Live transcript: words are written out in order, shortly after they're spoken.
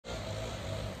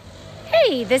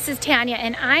Hey, this is Tania,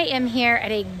 and I am here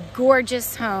at a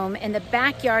gorgeous home, and the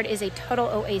backyard is a total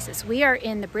oasis. We are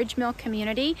in the Bridgemill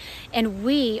community, and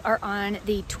we are on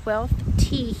the 12th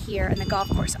tee here on the golf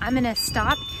course. I'm gonna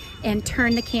stop and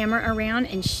turn the camera around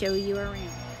and show you around.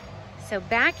 So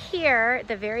back here, at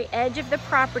the very edge of the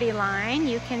property line,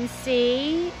 you can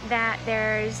see that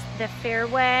there's the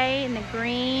fairway and the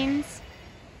greens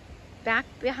back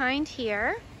behind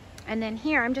here. And then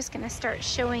here, I'm just gonna start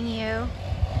showing you.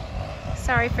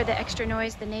 Sorry for the extra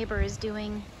noise, the neighbor is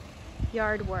doing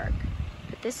yard work.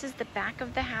 But this is the back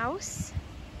of the house.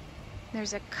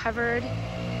 There's a covered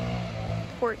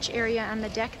porch area on the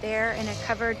deck there and a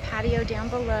covered patio down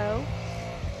below.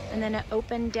 And then an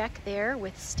open deck there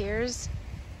with stairs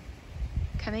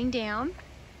coming down.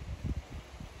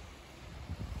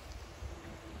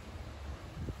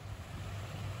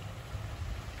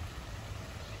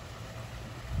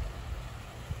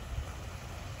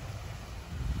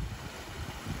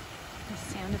 The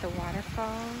sound of the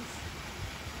waterfalls.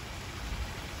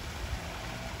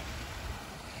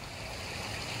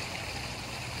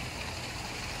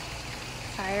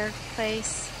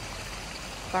 Fireplace,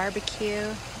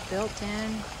 barbecue built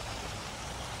in,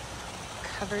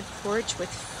 covered porch with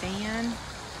fan,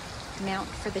 mount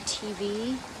for the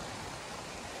TV.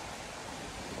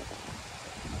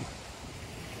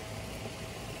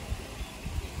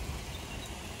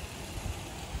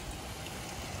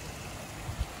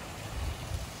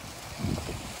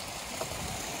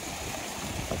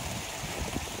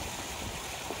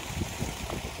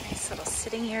 Nice little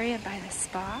sitting area by the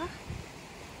spa.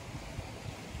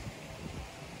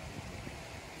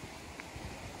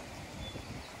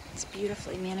 It's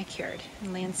beautifully manicured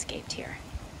and landscaped here.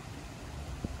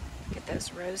 Look at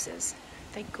those roses.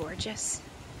 Aren't they gorgeous?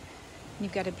 And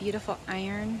you've got a beautiful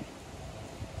iron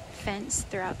fence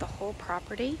throughout the whole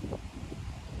property.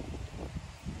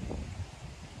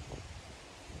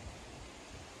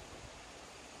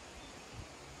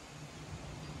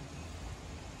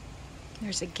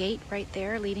 There's a gate right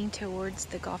there leading towards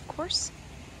the golf course.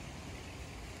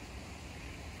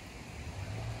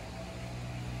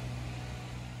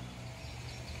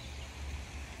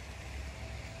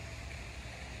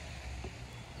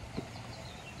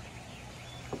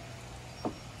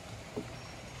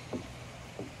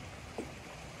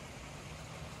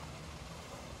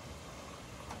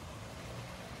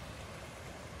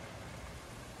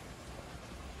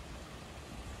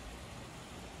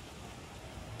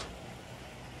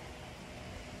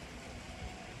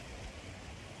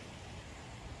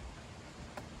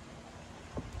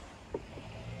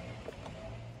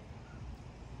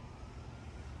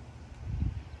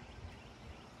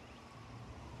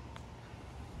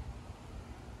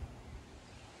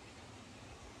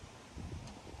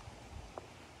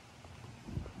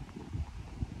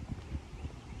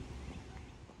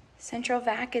 Central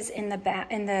vac is in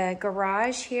the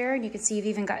garage here, and you can see you've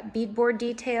even got beadboard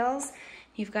details.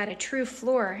 You've got a true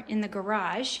floor in the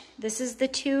garage. This is the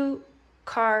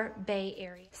 2-car bay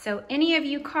area. So any of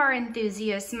you car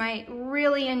enthusiasts might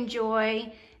really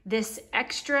enjoy this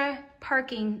extra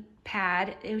parking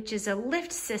pad, which is a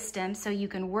lift system, so you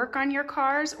can work on your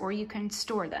cars or you can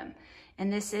store them.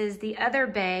 And this is the other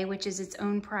bay, which is its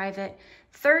own private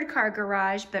 3rd-car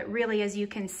garage, but really, as you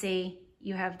can see,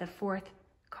 you have the 4th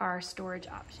car storage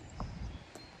option.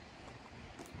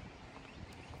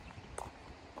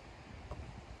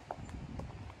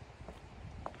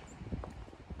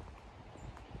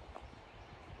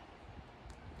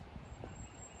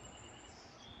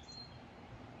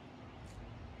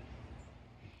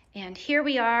 And here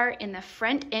we are in the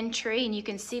front entry, and you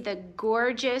can see the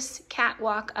gorgeous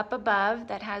catwalk up above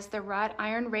that has the wrought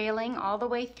iron railing all the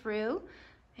way through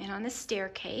and on the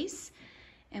staircase.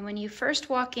 And when you first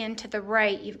walk in to the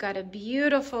right, you've got a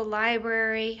beautiful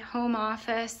library, home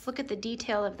office. Look at the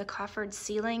detail of the coffered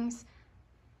ceilings.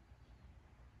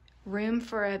 Room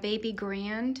for a baby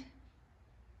grand.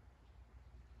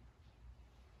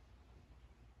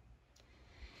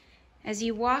 As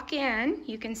you walk in,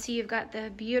 you can see you've got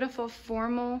the beautiful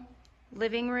formal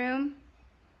living room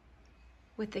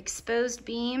with exposed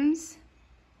beams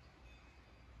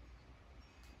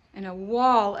and a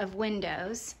wall of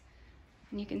windows.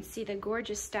 And you can see the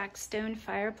gorgeous stacked stone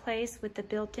fireplace with the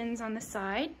built-ins on the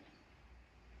side.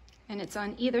 And it's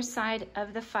on either side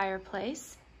of the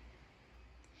fireplace.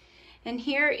 And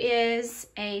here is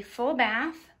a full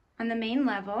bath on the main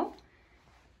level.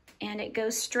 And it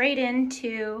goes straight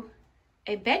into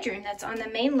a bedroom that's on the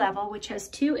main level, which has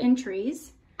 2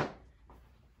 entries.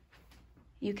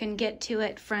 You can get to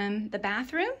it from the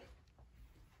bathroom,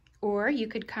 or you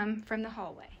could come from the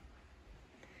hallway.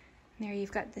 There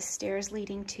you've got the stairs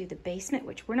leading to the basement,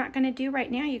 which we're not going to do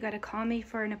right now. You got to call me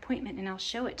for an appointment and I'll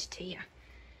show it to you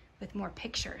with more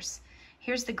pictures.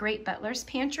 Here's the great butler's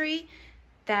pantry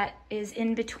that is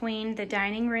in between the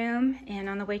dining room and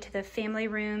on the way to the family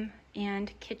room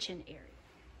and kitchen area.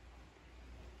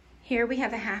 Here we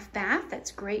have a half bath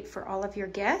that's great for all of your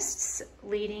guests,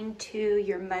 leading to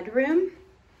your mudroom.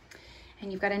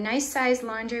 And you've got a nice size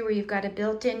laundry where you've got a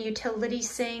built-in utility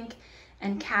sink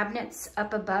and cabinets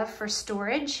up above for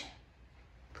storage.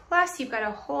 Plus you've got a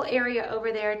whole area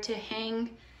over there to hang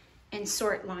and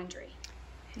sort laundry.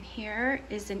 And here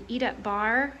is an eat-up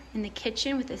bar in the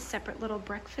kitchen with a separate little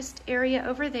breakfast area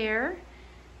over there.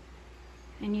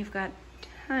 And you've got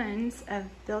tons of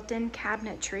built-in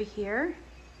cabinetry here.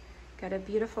 Got a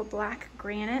beautiful black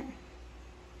granite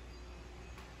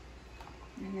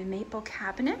and the maple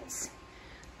cabinets.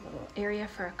 A little area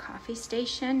for a coffee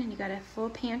station, and you got a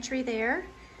full pantry there.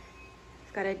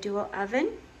 You've got a dual oven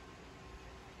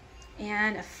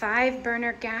and a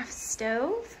 5-burner gas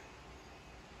stove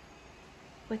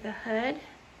with a hood.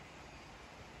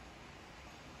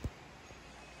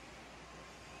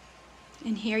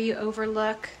 And here you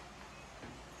overlook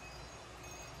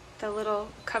the little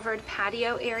covered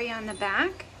patio area on the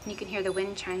back. And you can hear the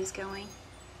wind chimes going.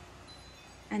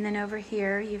 And then over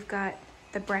here you've got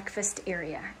the breakfast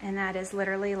area, and that is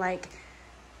literally like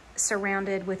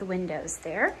surrounded with windows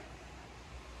there.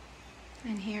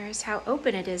 And here's how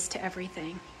open it is to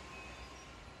everything.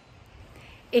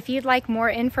 If you'd like more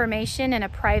information and a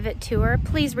private tour,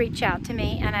 please reach out to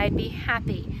me and I'd be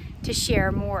happy to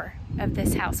share more of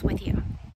this house with you.